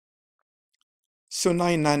So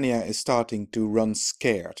 9nania is starting to run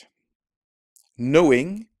scared,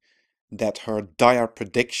 knowing that her dire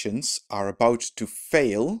predictions are about to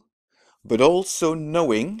fail, but also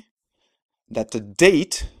knowing that the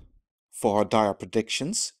date for her dire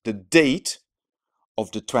predictions, the date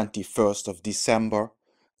of the 21st of December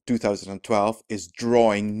 2012 is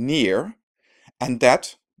drawing near, and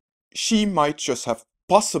that she might just have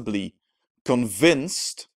possibly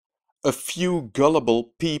convinced a few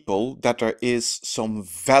gullible people that there is some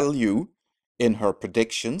value in her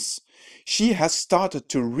predictions. She has started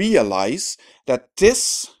to realize that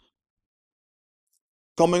this,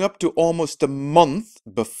 coming up to almost a month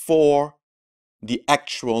before the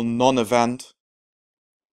actual non-event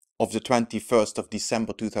of the 21st of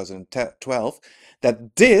December 2012,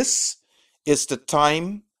 that this is the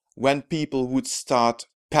time when people would start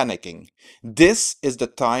panicking. This is the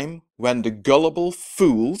time when the gullible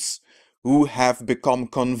fools who have become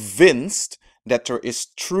convinced that there is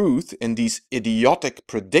truth in these idiotic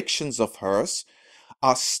predictions of hers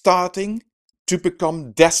are starting to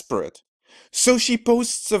become desperate. So she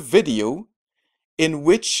posts a video in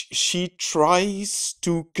which she tries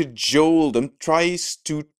to cajole them, tries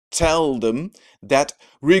to tell them that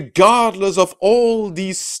regardless of all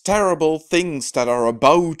these terrible things that are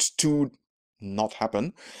about to not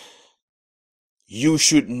happen, you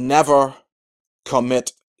should never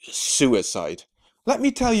commit suicide. Let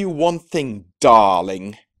me tell you one thing,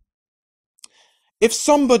 darling. If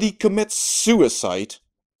somebody commits suicide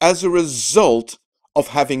as a result of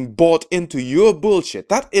having bought into your bullshit,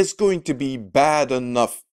 that is going to be bad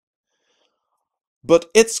enough. But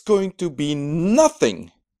it's going to be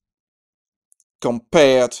nothing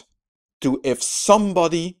compared to if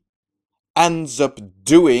somebody ends up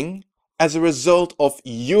doing, as a result of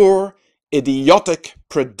your idiotic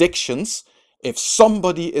predictions, if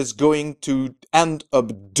somebody is going to end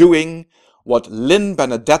up doing what Lynn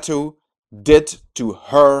Benedetto did to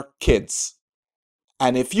her kids.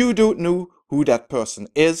 And if you don't know who that person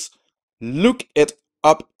is, look it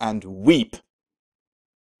up and weep.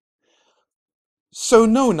 So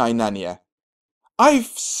no, 9nania, I've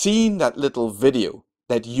seen that little video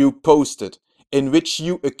that you posted in which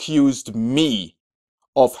you accused me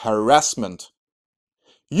of harassment.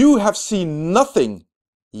 You have seen nothing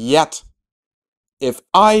yet. If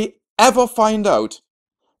I ever find out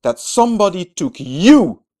that somebody took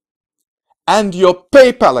you and your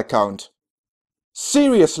PayPal account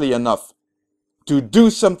seriously enough to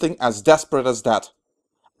do something as desperate as that,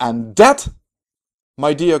 and that,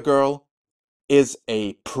 my dear girl, is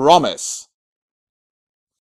a promise.